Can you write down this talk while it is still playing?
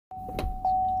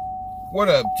What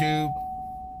up, tube?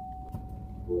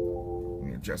 Let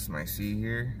me adjust my seat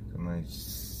here. My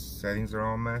settings are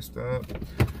all messed up.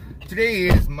 Today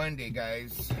is Monday,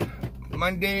 guys.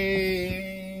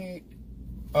 Monday,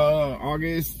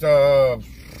 August 5th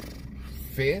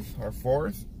or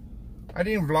 4th. I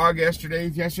didn't vlog yesterday.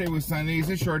 Yesterday was Sunday. It's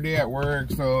a short day at work,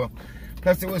 so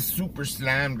plus it was super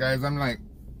slammed, guys. I'm like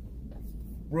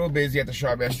real busy at the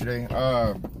shop yesterday.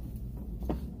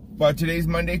 But today's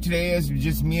Monday. Today is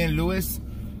just me and Lewis.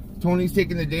 Tony's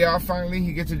taking the day off finally.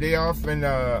 He gets a day off, and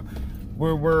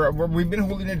we've been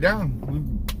holding it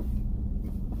down.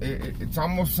 It's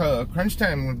almost crunch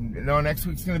time. You know, next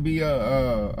week's gonna be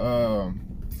I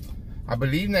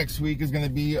believe next week is gonna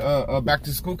be back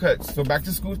to school cuts. So back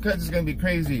to school cuts is gonna be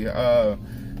crazy.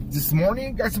 This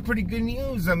morning got some pretty good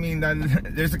news. I mean,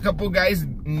 there's a couple guys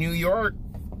in New York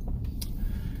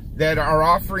that are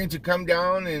offering to come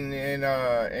down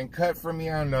and cut for me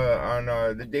on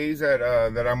the days that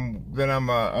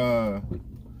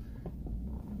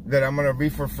I'm gonna be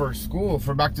for school,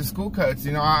 for back to school cuts.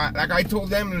 You know, I told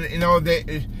them, you know,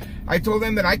 I told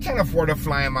them that I can't afford to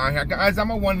fly them out here, guys. I'm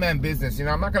a one-man business. You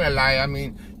know, I'm not gonna lie. I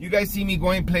mean, you guys see me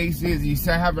going places. You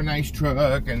say I have a nice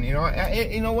truck, and you know,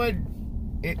 you know what?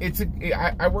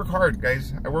 I work hard,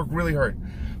 guys. I work really hard,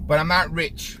 but I'm not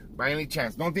rich by any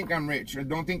chance. Don't think I'm rich, or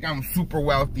don't think I'm super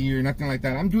wealthy or nothing like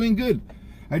that. I'm doing good.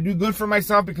 I do good for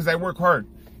myself because I work hard.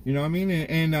 You know what I mean?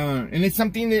 And it's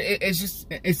something that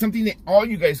it's something that all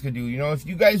you guys could do. You know, if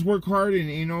you guys work hard and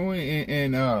you know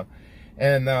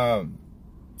and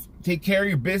take care of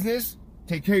your business,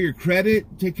 take care of your credit,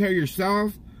 take care of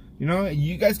yourself. You know,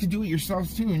 you guys can do it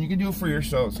yourselves too, and you can do it for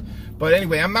yourselves. But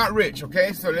anyway, I'm not rich,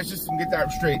 okay? So let's just get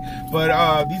that straight.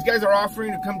 But these guys are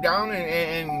offering to come down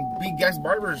and be guest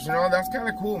barbers. You know, that's kind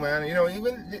of cool, man. You know,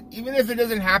 even if it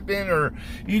doesn't happen, or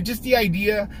you just the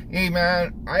idea, hey,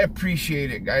 man, I appreciate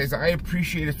it, guys. I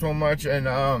appreciate it so much, and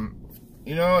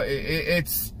you know,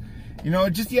 it's. You know,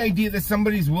 just the idea that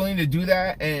somebody's willing to do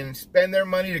that and spend their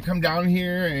money to come down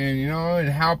here and, you know, and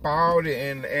help out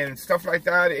and stuff like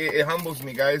that, it humbles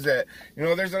me, guys, that, you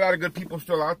know, there's a lot of good people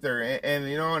still out there. And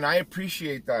you know, and I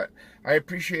appreciate that. I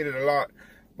appreciate it a lot.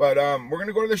 But we're going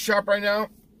to go to the shop right now.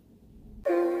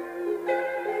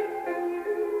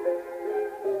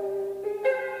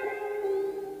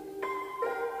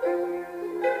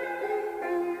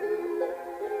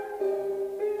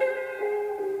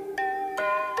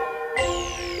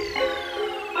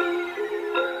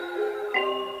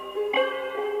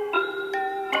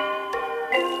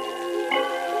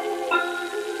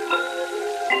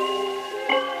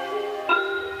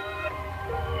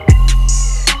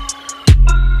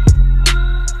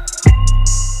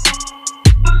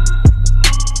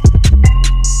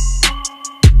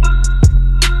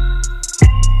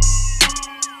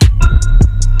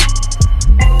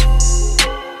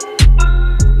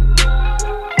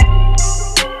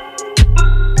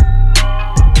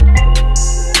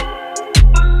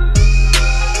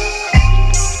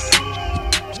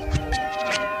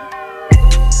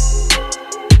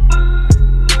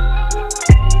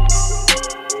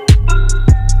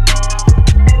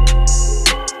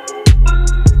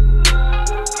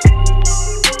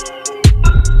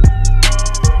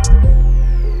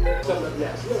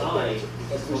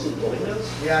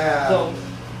 Yeah. So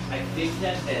I fixed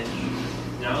that bench.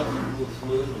 Now it's moved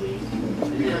smoothly.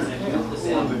 And then I moved the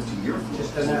sand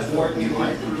toward the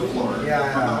right through.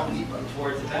 Yeah.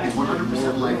 Towards the back. It's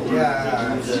 100% lightweight.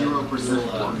 Yeah.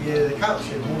 0% Yeah, the couch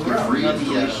should move around. Free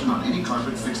installation on any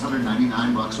carpet,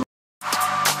 $699.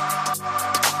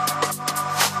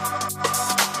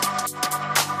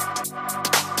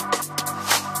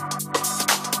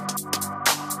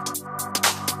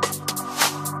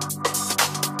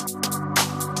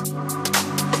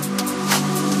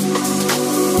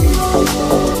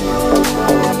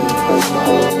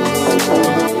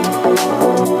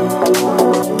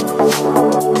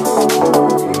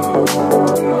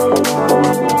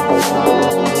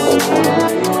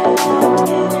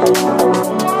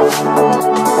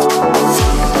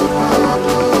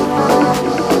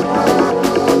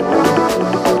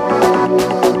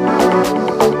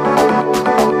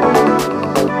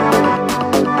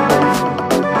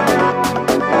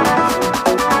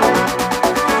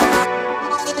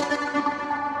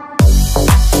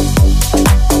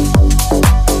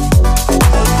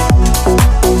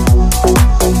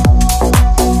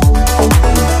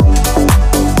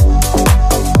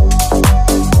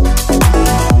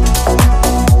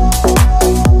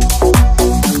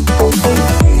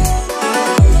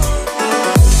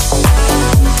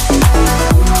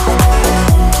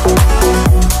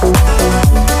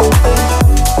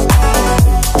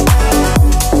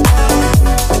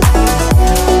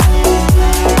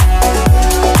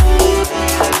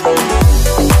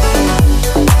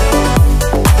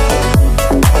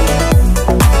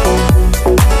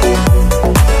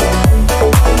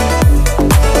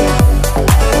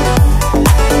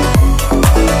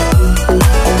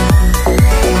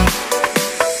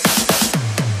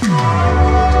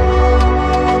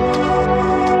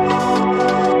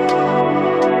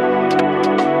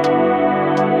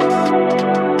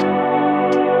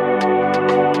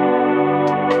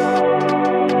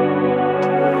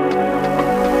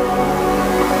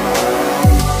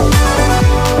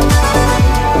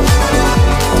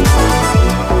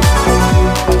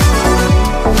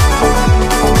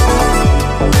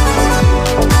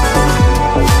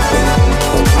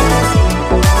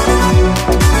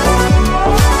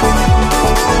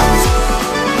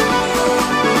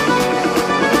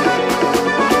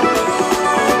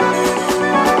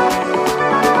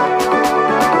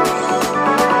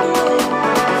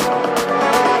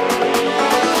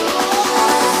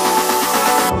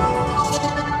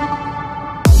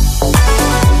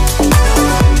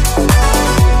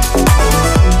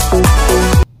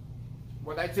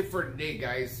 for today,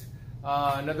 guys.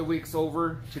 Another week's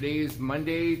over. Today is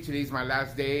Monday. Today's my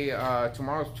last day.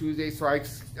 Tomorrow's Tuesday. So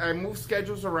I move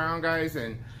schedules around, guys,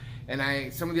 and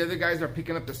some of the other guys are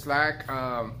picking up the slack.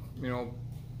 You know,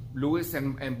 Lewis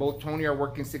and both Tony are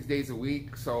working 6 days a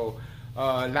week. So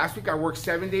last week I worked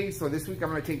 7 days. So this week I'm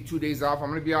gonna take 2 days off. I'm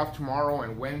gonna be off tomorrow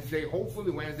and Wednesday.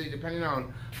 Hopefully Wednesday, depending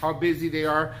on how busy they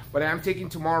are. But I am taking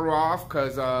tomorrow off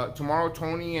because tomorrow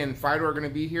Tony and Fido are gonna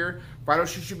be here. Fido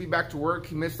should be back to work.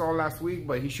 He missed all last week,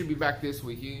 but he should be back this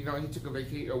week. He took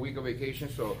a week of vacation,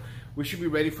 so we should be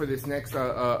ready for this next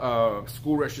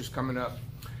school rush is coming up.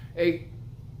 Hey,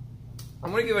 I'm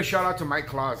gonna give a shout out to Mike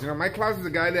Claus. You know, Mike Claus is the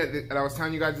guy that I was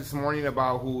telling you guys this morning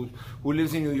about who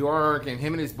lives in New York, and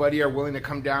him and his buddy are willing to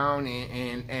come down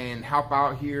and help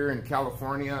out here in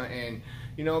California. And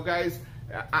you know, guys,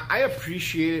 I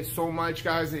appreciate it so much,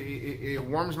 guys. It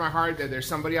warms my heart that there's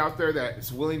somebody out there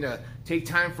that's willing to take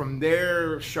time from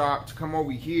their shop to come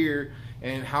over here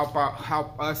and help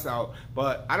us out.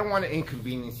 But I don't want to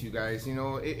inconvenience you guys. You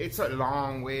know, it's a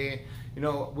long way. You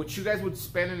know, what you guys would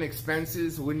spend in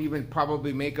expenses wouldn't even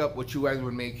probably make up what you guys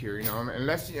would make here. You know,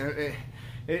 unless you know,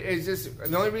 it's just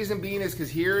the only reason being is because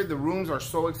here the rooms are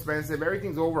so expensive.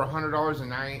 Everything's over $100 a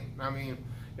night. I mean,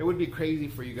 it would be crazy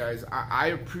for you guys. I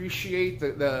appreciate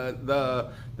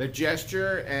the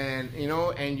gesture and, you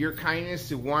know, and your kindness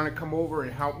to want to come over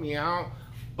and help me out,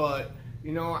 but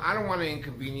you know, I don't want to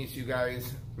inconvenience you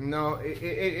guys. No,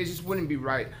 it just wouldn't be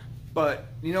right. But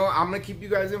you know, I'm gonna keep you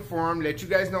guys informed, let you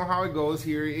guys know how it goes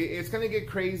here. It's gonna get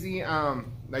crazy.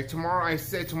 Like tomorrow, I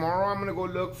said tomorrow I'm gonna go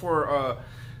look for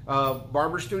a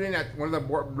barber student at one of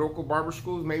the local barber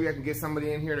schools. Maybe I can get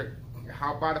somebody in here to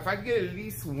help out. If I can get at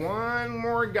least one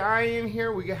more guy in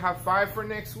here, we can have 5 for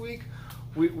next week.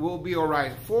 We'll be all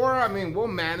right. 4, I mean, we'll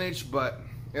manage, but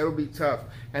it'll be tough.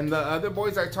 And the other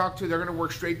boys I talked to, they're gonna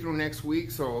work straight through next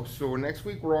week. So next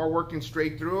week we're all working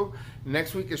straight through.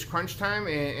 Next week is crunch time,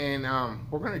 and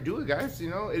we're gonna do it, guys. You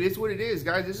know, it is what it is,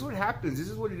 guys. This is what happens. This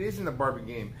is what it is in the barber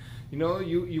game. You know,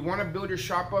 you want to build your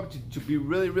shop up to be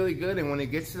really, really good, and when it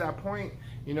gets to that point,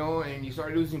 you know, and you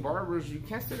start losing barbers, you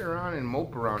can't sit around and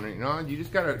mope around it. You know, you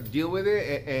just gotta deal with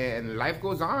it, and life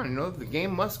goes on. You know, the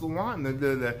game must go on.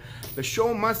 The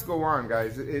show must go on,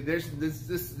 guys.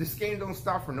 This game don't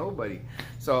stop for nobody.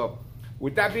 So,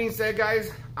 with that being said,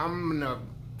 guys, I'm gonna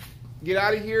get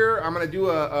out of here. I'm gonna do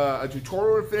a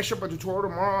tutorial, finish up a tutorial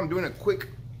tomorrow. I'm doing a quick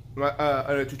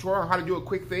tutorial on how to do a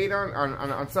quick fade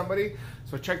on somebody.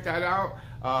 So check that out.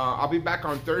 I'll be back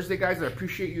on Thursday, guys. I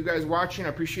appreciate you guys watching. I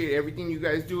appreciate everything you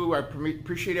guys do. I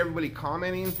appreciate everybody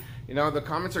commenting. You know, the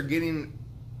comments are getting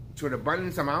to an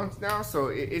abundance amount now, so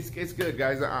it's good,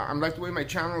 guys. I'm like the way my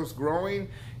channel is growing,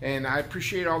 and I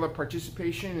appreciate all the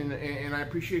participation, and I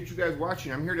appreciate you guys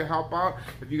watching. I'm here to help out.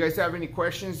 If you guys have any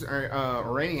questions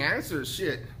or any answers,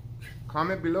 shit,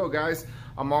 comment below, guys.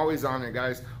 I'm always on it,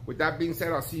 guys. With that being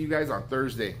said, I'll see you guys on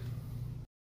Thursday.